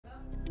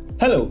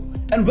Hello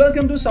and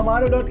welcome to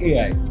Samaro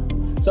AI.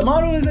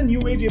 Samaro is a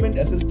new age event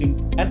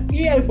assistant and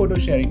AI photo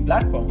sharing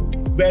platform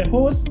where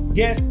hosts,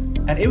 guests,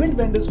 and event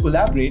vendors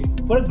collaborate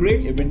for a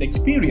great event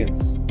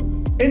experience.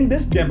 In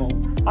this demo,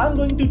 I'm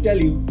going to tell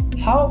you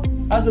how,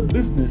 as a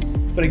business,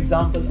 for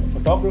example, a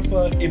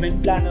photographer,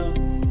 event planner,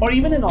 or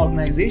even an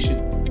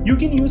organization, you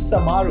can use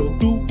Samaro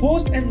to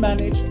host and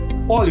manage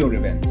all your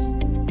events.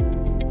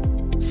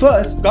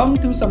 First, come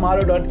to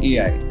Samaro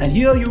AI and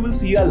here you will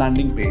see a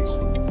landing page.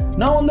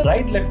 Now on the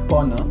right left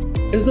corner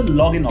is the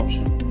login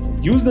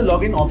option. Use the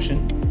login option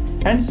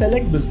and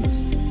select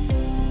business.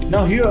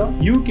 Now here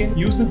you can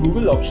use the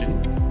Google option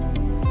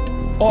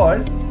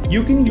or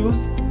you can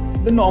use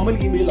the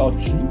normal email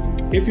option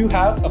if you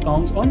have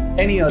accounts on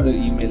any other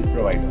email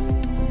provider.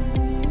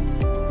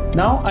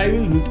 Now I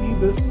will receive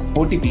this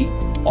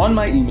OTP on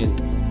my email.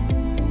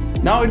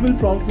 Now it will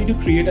prompt me to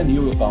create a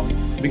new account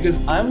because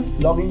I'm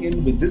logging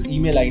in with this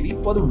email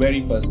ID for the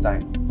very first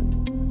time.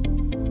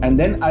 And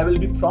then I will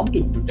be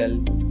prompted to tell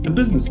the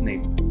business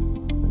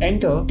name.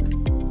 Enter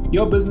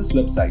your business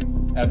website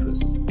address.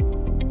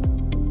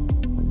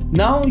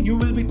 Now you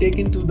will be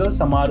taken to the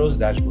Samaro's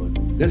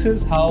dashboard. This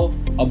is how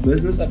a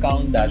business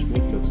account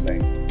dashboard looks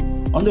like.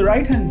 On the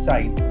right hand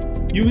side,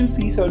 you will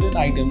see certain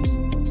items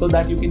so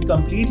that you can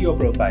complete your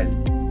profile,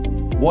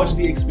 watch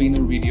the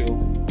explainer video,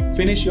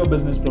 finish your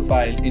business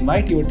profile,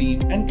 invite your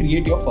team, and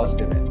create your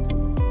first event.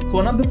 So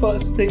one of the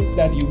first things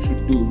that you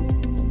should do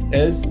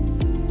is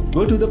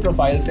go to the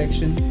profile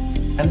section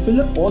and fill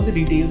up all the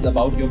details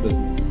about your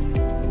business.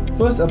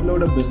 First,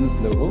 upload a business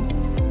logo,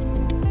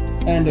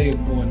 enter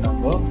your phone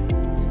number,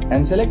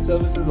 and select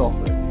services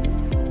offered.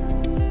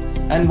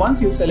 And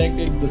once you've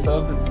selected the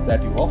service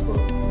that you offer,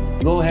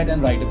 go ahead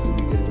and write a few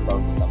details about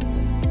the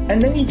company.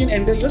 And then you can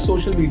enter your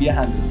social media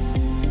handles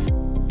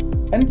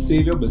and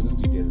save your business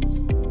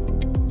details.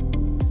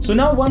 So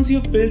now once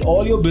you've filled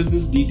all your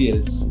business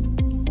details,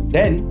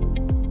 then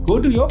go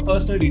to your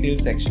personal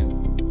details section.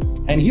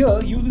 And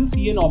here you will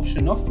see an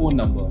option of phone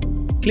number.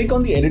 Click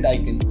on the edit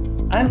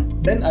icon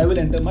and then I will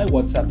enter my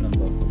WhatsApp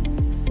number.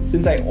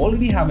 Since I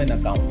already have an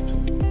account,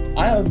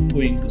 I am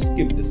going to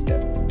skip this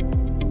step.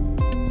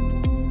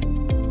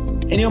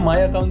 In your My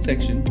Account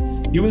section,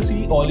 you will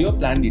see all your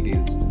plan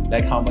details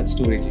like how much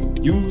storage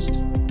you used,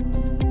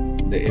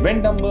 the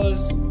event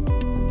numbers,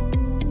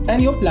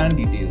 and your plan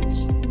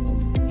details.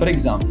 For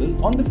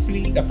example, on the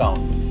free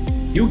account,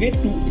 you get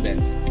 2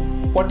 events,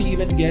 40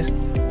 event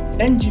guests,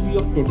 10 GB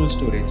of total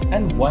storage,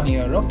 and 1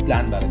 year of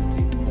plan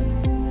validity.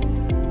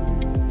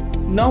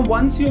 Now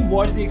once you've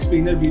watched the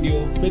explainer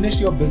video, finished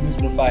your business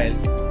profile,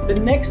 the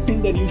next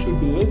thing that you should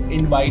do is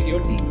invite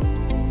your team.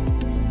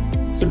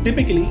 So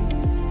typically,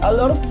 a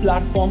lot of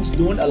platforms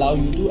don't allow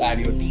you to add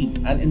your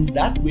team, and in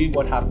that way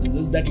what happens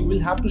is that you will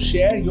have to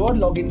share your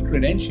login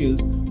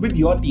credentials with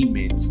your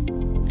teammates.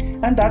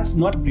 And that's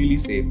not really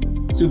safe.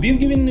 So we've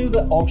given you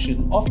the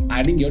option of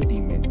adding your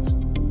teammates.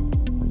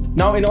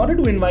 Now in order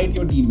to invite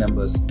your team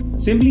members,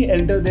 simply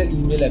enter their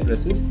email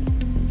addresses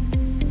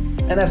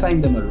and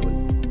assign them a role.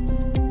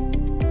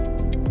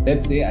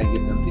 Let's say I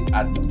give them the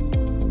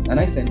admin and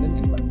I send an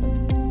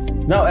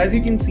invite. Now as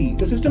you can see,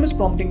 the system is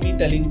prompting me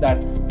telling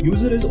that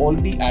user is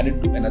already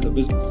added to another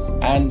business,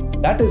 and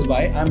that is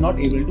why I'm not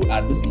able to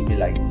add this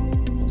email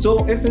ID.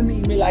 So if an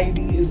email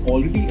ID is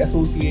already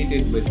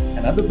associated with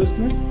another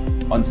business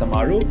on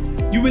Samaro,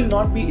 you will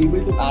not be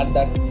able to add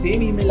that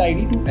same email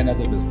ID to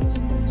another business.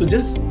 So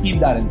just keep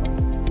that in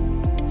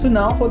mind. So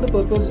now for the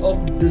purpose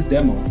of this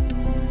demo,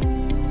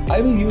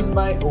 I will use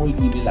my old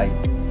email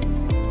ID.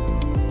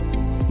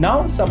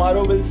 Now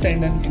Samaro will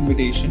send an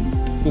invitation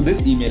to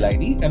this email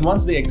ID, and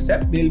once they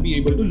accept, they'll be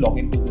able to log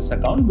into this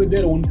account with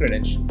their own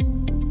credentials.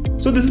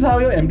 So this is how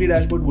your empty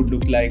dashboard would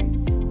look like.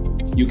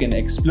 You can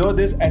explore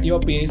this at your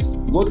pace,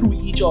 go through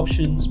each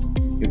options.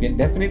 You can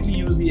definitely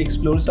use the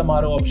Explore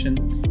Samaro option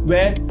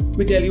where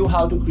we tell you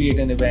how to create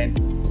an event,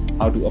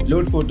 how to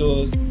upload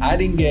photos,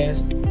 adding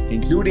guests,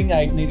 including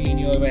itinerary in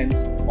your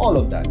events, all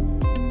of that.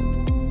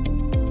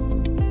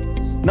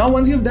 Now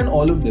once you've done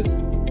all of this,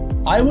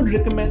 I would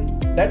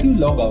recommend that you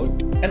log out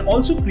and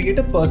also create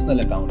a personal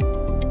account.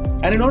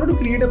 And in order to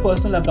create a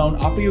personal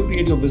account after you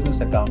create your business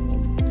account,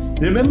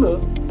 remember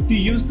to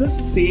use the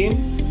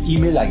same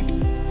email ID.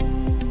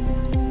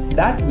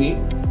 That way,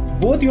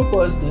 both your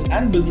personal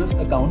and business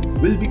account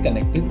will be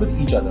connected with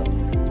each other.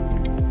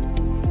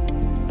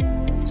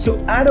 So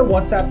add a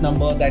WhatsApp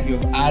number that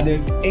you've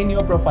added in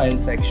your profile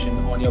section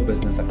on your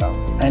business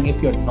account. And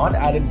if you're not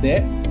added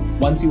there,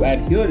 once you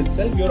add here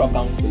itself, your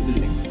account will be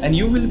linked and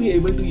you will be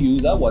able to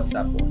use our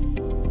WhatsApp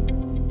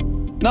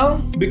bot. Now,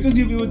 because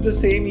you've used the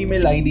same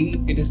email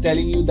ID, it is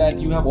telling you that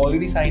you have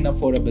already signed up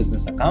for a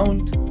business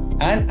account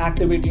and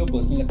activate your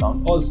personal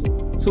account also.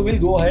 So we'll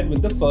go ahead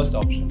with the first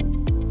option.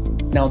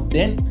 Now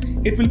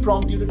then it will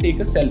prompt you to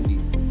take a selfie.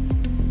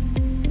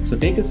 So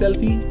take a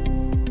selfie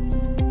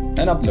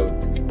and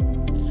upload.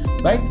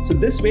 Right? So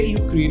this way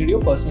you've created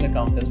your personal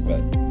account as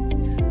well.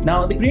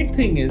 Now the great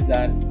thing is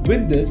that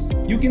with this,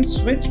 you can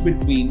switch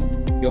between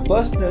your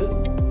personal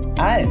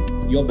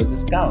and your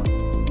business account.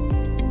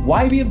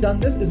 Why we have done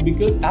this is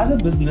because as a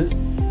business,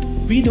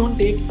 we don't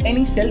take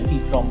any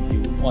selfie from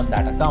you on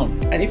that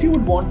account. And if you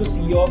would want to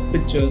see your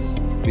pictures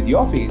with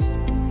your face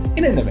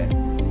in an event,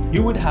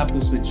 you would have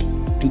to switch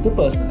to the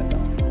personal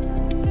account.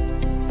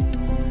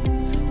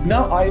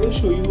 Now I will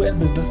show you a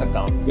business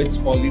account which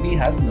already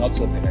has lots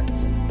of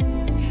events.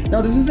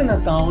 Now this is an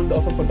account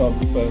of a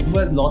photographer who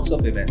has lots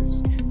of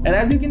events. And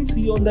as you can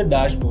see on the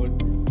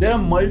dashboard, there are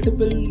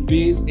multiple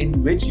ways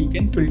in which you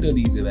can filter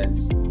these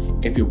events.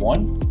 If you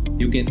want,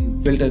 you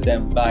can filter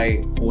them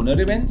by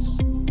owner events.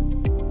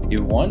 If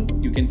you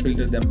want, you can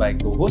filter them by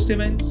co-host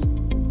events.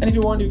 And if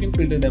you want, you can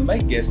filter them by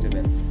guest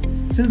events.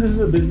 Since this is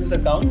a business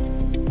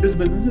account, this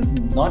business is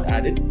not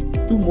added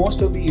to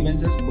most of the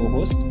events as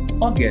co-host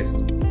or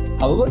guest.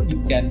 However,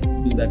 you can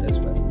do that as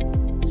well.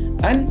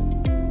 And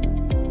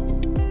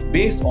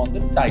based on the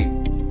type,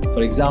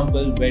 for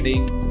example,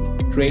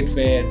 wedding, trade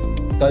fair,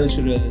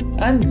 cultural,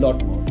 and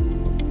lot more.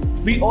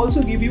 We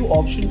also give you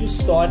option to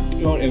sort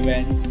your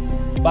events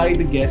by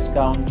the guest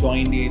count,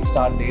 join date,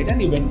 start date,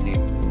 and event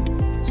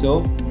name.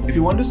 So if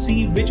you want to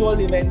see which all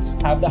events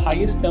have the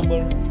highest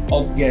number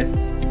of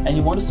guests and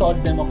you want to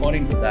sort them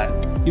according to that,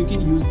 you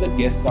can use the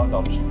guest count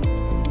option.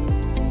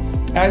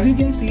 As you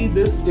can see,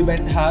 this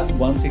event has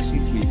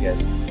 163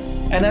 guests.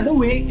 Another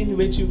way in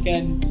which you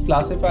can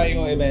classify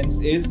your events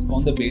is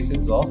on the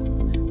basis of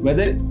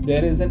whether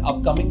there is an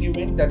upcoming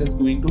event that is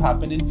going to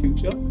happen in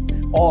future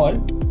or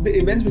the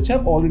events which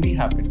have already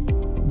happened,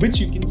 which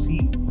you can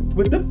see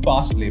with the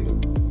past label.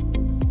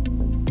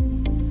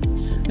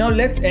 Now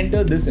let's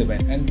enter this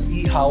event and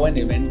see how an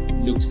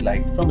event looks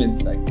like from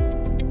inside.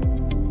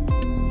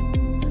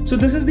 So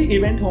this is the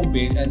event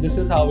homepage and this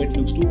is how it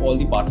looks to all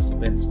the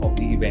participants of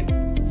the event.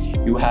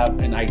 You have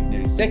an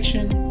itinerary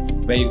section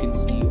where you can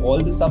see all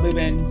the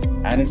sub-events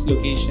and its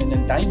location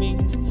and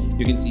timings.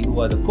 You can see who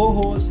are the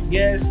co-hosts,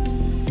 guests,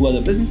 who are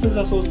the businesses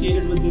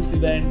associated with this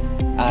event,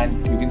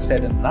 and you can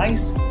set a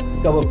nice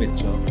cover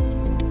picture.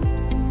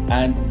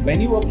 And when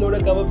you upload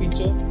a cover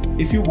picture,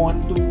 if you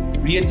want to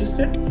readjust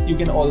it, you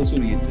can also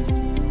readjust it.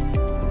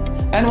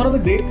 And one of the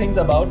great things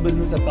about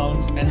business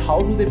accounts and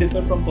how do they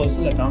differ from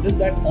personal account is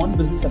that on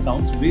business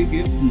accounts, we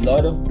give a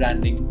lot of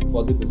branding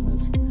for the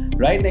business.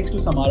 Right next to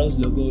Samaro's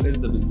logo is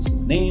the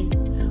business's name.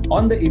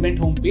 On the event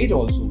homepage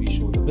also we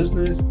show the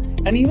business,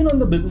 and even on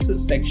the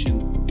businesses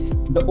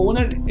section, the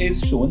owner is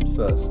shown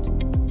first.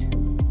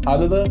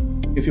 However,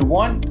 if you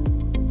want,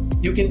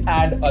 you can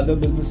add other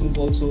businesses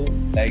also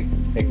like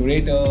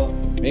decorator,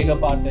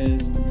 makeup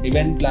artist,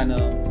 event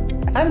planner,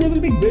 and they will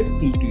be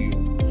grateful to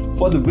you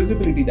for the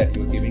visibility that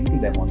you are giving to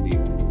them on the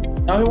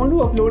event. Now if you want to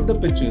upload the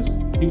pictures,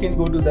 you can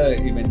go to the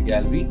event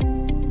gallery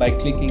by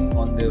clicking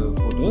on the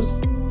photos.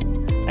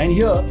 And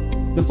here,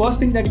 the first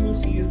thing that you will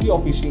see is the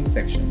official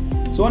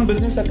section. So on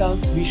business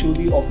accounts, we show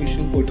the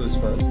official photos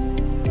first,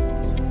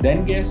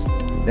 then guests,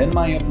 then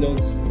my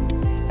uploads.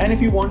 And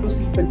if you want to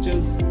see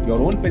pictures,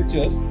 your own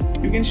pictures,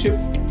 you can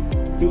shift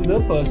to the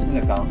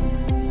personal account,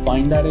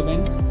 find that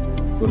event,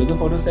 go to the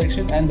photo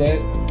section, and there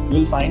you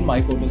will find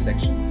my photo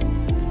section.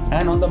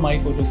 And on the my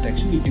photo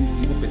section, you can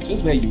see the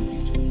pictures where you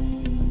feature.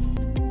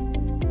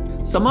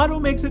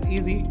 Samaro makes it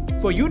easy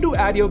for you to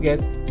add your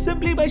guests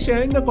simply by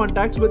sharing the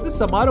contacts with the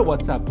Samaro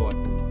WhatsApp bot.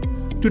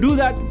 To do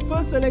that,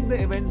 first select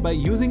the event by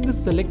using the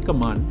select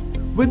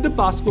command with the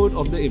passcode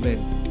of the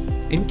event.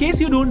 In case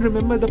you don't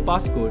remember the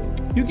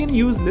passcode, you can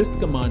use list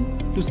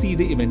command to see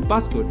the event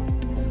passcode.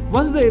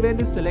 Once the event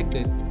is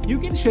selected, you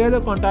can share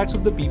the contacts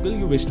of the people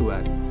you wish to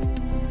add.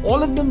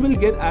 All of them will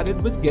get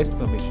added with guest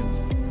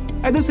permissions.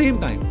 At the same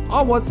time,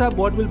 our WhatsApp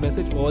bot will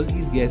message all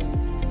these guests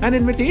an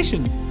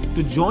invitation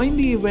to join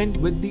the event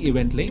with the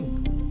event link.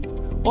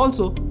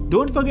 Also,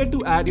 don't forget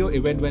to add your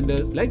event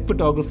vendors like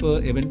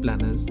photographer, event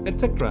planners,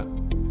 etc.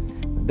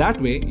 That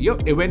way, your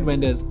event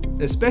vendors,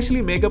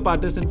 especially makeup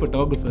artists and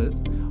photographers,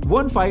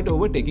 won't fight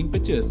over taking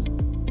pictures.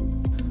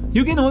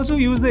 You can also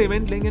use the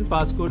event link and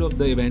passcode of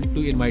the event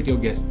to invite your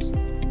guests.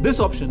 This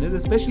option is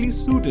especially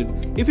suited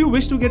if you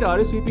wish to get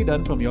RSVP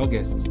done from your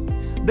guests.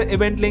 The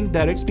event link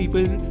directs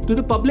people to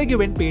the public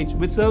event page,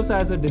 which serves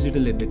as a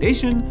digital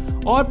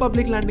invitation or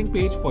public landing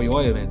page for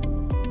your event.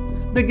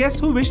 The guests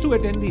who wish to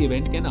attend the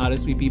event can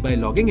RSVP by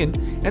logging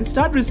in and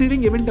start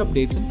receiving event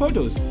updates and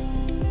photos.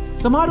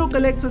 Samaro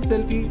collects a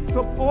selfie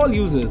from all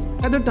users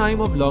at the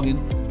time of login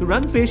to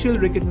run facial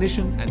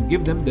recognition and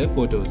give them their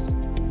photos.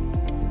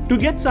 To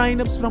get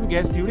sign-ups from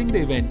guests during the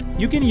event,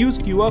 you can use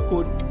QR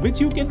code, which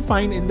you can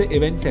find in the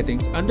event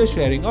settings under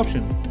sharing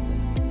option.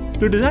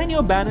 To design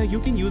your banner, you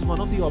can use one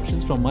of the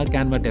options from our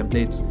Canva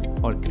templates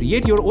or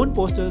create your own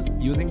posters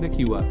using the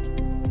QR.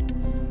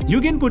 You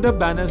can put up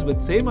banners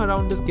with same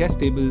around this guest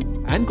table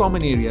and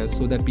common areas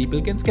so that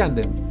people can scan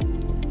them.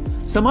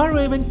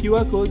 Samaro event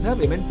QR codes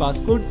have event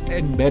passcodes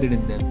embedded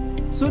in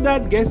them so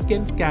that guests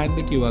can scan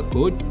the QR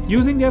code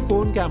using their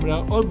phone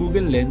camera or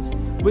Google Lens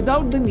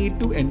without the need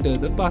to enter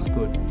the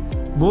passcode.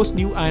 Most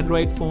new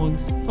Android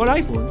phones or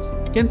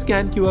iPhones can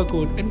scan QR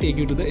code and take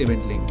you to the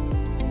event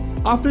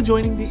link. After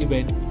joining the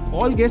event,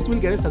 all guests will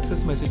get a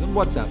success message on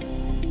WhatsApp.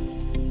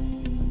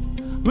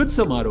 With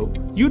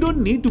Samaro, you don't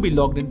need to be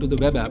logged into the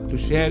web app to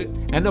share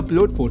and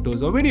upload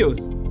photos or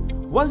videos.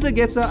 Once the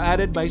guests are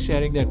added by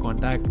sharing their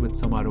contact with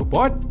Samaro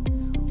bot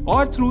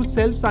or through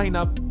self-sign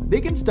up,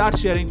 they can start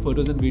sharing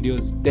photos and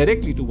videos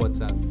directly to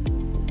WhatsApp.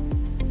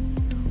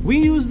 We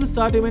use the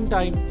start event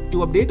time to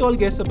update all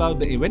guests about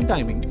the event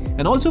timing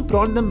and also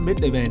prompt them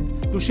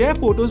mid-event to share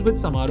photos with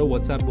Samaro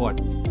WhatsApp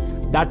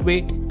bot. That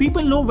way,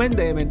 people know when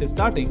the event is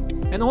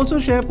starting and also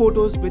share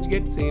photos which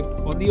get saved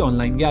on the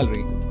online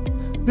gallery.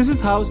 This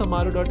is how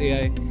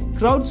Samaro.ai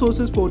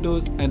crowdsources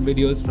photos and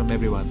videos from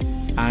everyone.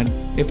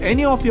 And if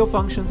any of your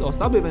functions or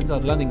sub-events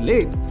are running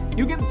late,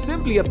 you can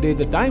simply update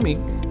the timing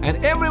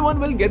and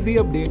everyone will get the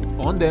update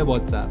on their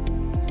WhatsApp.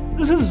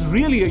 This is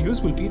really a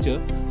useful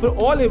feature for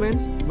all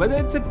events, whether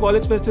it's a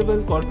college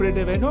festival, corporate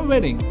event or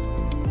wedding.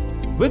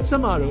 With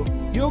Samaro,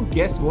 your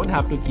guests won't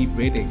have to keep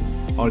waiting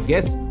or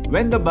guess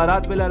when the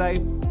barat will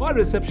arrive or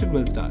reception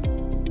will start.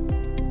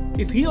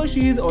 If he or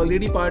she is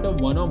already part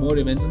of one or more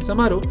events on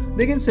Samaro,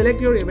 they can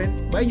select your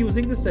event by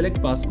using the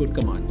select passcode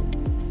command.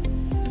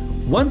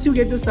 Once you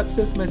get the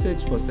success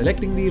message for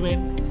selecting the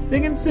event, they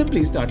can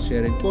simply start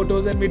sharing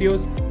photos and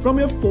videos from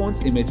your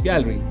phone's image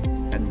gallery.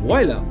 And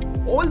voila!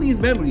 All these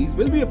memories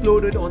will be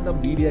uploaded on the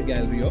media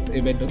gallery of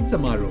event on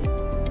Samaro.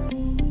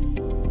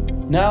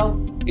 Now,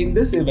 in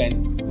this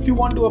event, if you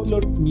want to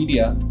upload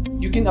media,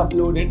 you can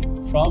upload it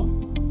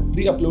from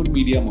the upload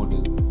media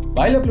module.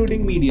 While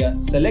uploading media,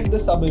 select the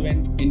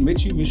sub-event in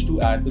which you wish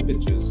to add the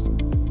pictures.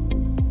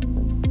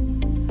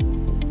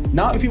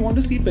 Now, if you want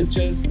to see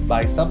pictures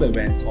by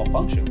sub-events or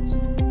functions,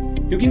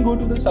 you can go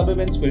to the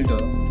sub-events filter,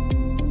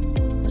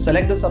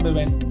 select the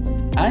sub-event,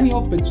 and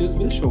your pictures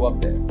will show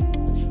up there.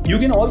 You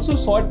can also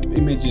sort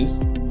images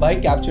by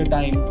capture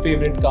time,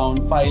 favorite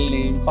count, file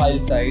name,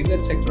 file size,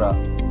 etc.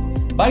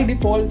 By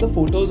default, the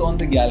photos on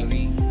the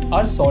gallery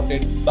are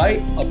sorted by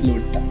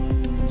upload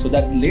time, so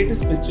that the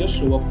latest pictures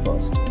show up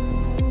first.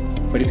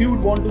 But if you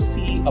would want to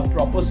see a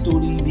proper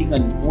story being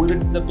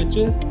unfolded in the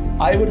pictures,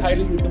 I would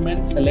highly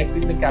recommend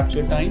selecting the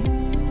capture time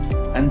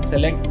and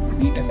select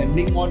the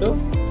ascending order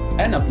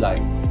and apply.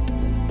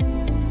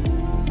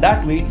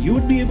 That way, you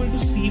would be able to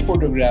see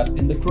photographs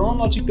in the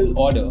chronological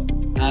order,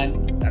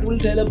 and that will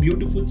tell a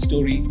beautiful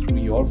story through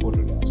your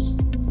photographs.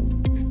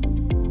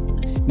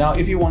 Now,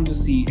 if you want to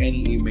see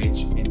any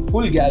image in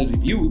full gallery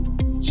view,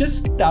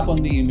 just tap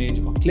on the image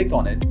or click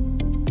on it,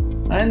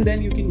 and then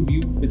you can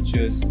view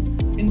pictures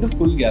in the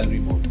full gallery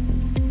mode.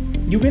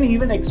 You can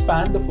even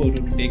expand the photo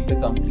to take the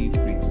complete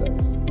screen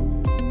size.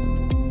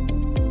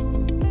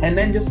 And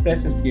then just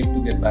press escape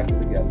to get back to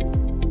the gallery.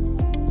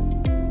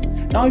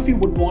 Now, if you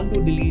would want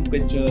to delete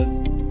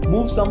pictures,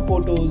 move some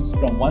photos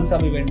from one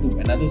sub-event to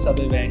another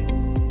sub-event,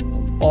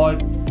 or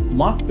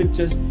mark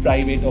pictures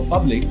private or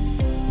public,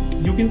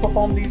 you can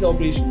perform these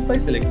operations by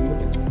selecting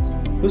the pictures.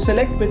 To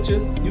select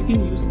pictures, you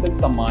can use the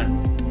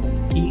command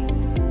key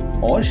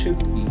or shift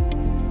key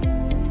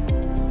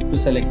to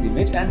select the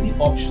image, and the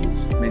options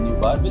menu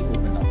bar will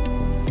open up.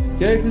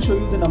 Here it will show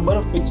you the number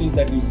of pictures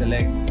that you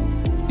select,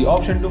 the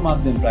option to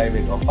mark them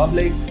private or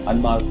public,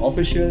 unmark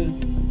official,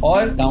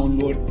 or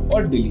download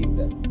or delete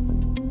them.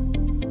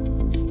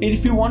 And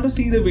if you want to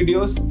see the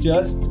videos,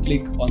 just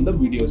click on the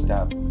videos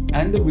tab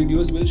and the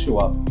videos will show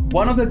up.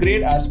 One of the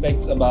great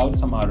aspects about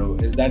Samaro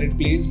is that it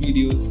plays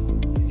videos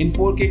in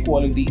 4K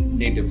quality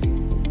natively.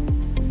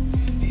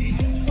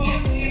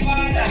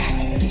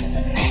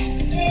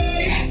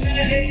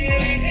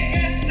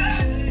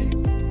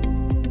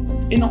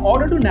 In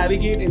order to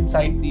navigate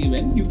inside the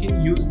event, you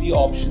can use the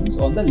options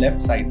on the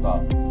left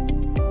sidebar.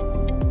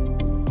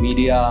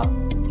 Media,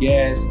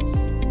 guests,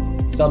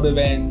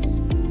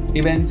 sub-events,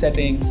 event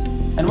settings,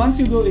 and once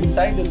you go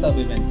inside the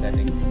sub-event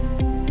settings,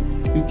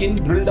 you can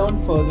drill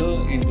down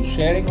further into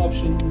sharing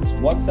options,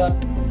 WhatsApp,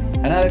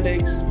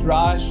 analytics,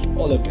 trash,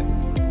 all of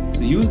it.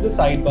 So use the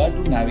sidebar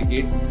to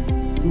navigate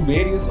to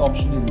various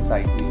options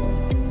inside the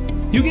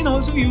events. You can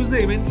also use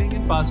the event link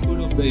and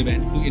passcode of the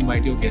event to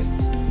invite your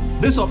guests.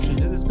 This option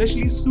is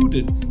especially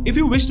suited if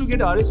you wish to get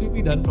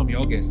RSVP done from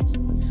your guests.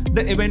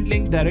 The event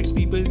link directs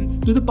people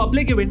to the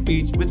public event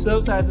page, which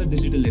serves as a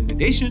digital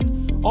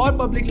invitation or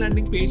public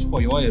landing page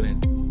for your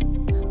event.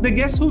 The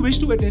guests who wish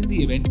to attend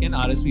the event can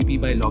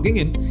RSVP by logging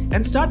in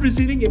and start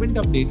receiving event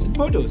updates and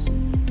photos.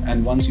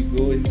 And once you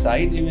go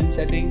inside event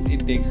settings,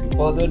 it takes you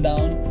further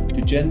down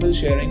to general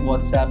sharing,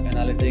 WhatsApp,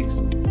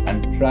 analytics,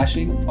 and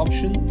trashing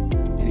option.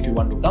 And if you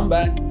want to come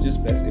back,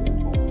 just press event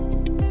home.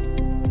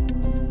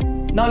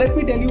 Now let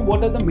me tell you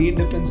what are the main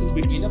differences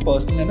between a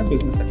personal and a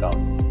business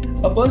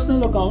account. A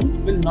personal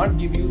account will not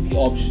give you the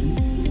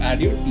option to add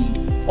your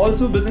team.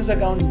 Also, business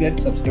accounts get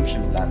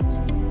subscription plans,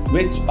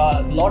 which are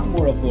a lot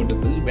more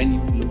affordable when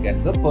you look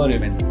at the per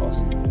event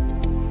cost.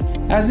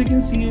 As you can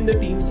see in the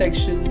team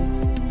section,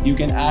 you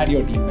can add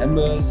your team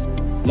members.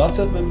 Lots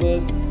of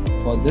members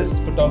for this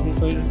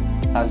photographer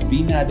has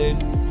been added.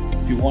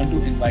 If you want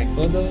to invite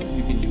further,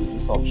 you can use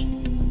this option.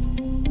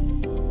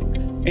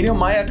 In your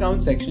My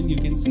Account section, you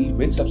can see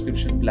which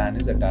subscription plan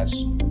is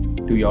attached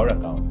to your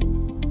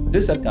account.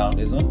 This account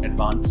is on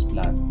Advanced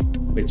plan,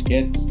 which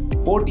gets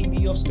 4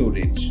 TB of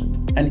storage,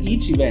 and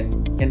each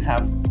event can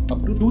have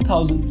up to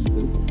 2000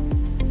 people.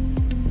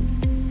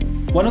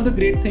 One of the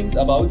great things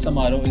about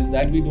Samaro is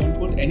that we don't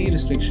put any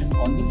restriction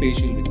on the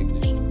facial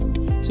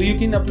recognition. So you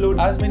can upload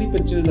as many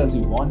pictures as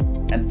you want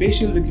and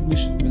facial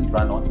recognition will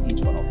run on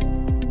each one of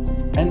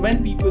them. And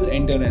when people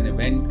enter an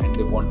event and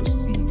they want to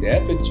see their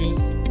pictures,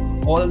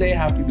 all they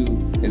have to do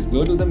is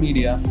go to the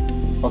media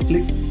or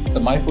click the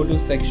My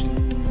Photos section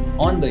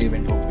on the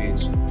event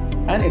homepage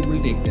and it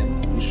will take them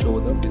to show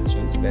the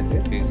pictures where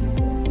their face is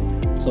there.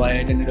 So I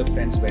attended a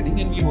friend's wedding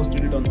and we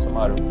hosted it on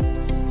Samaro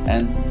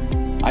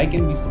and I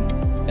can be seen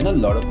in a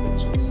lot of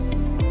pictures.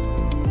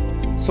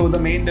 So the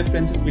main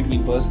differences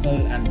between personal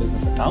and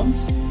business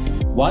accounts.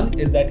 One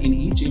is that in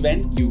each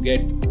event you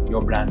get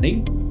your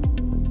branding.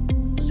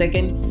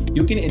 Second,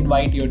 you can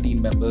invite your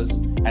team members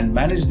and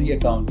manage the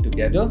account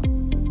together.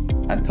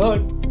 And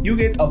third, you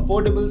get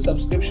affordable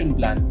subscription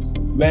plans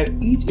where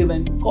each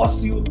event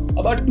costs you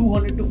about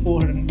 200 to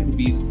 400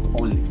 rupees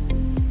only.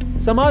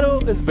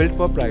 Samaro is built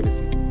for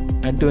privacy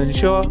and to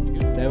ensure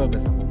you never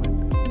miss a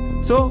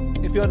moment. So,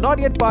 if you're not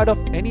yet part of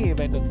any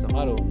event on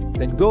Samaro,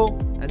 then go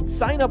and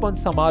sign up on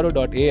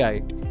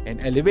Samaro.ai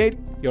and elevate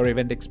your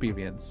event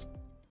experience.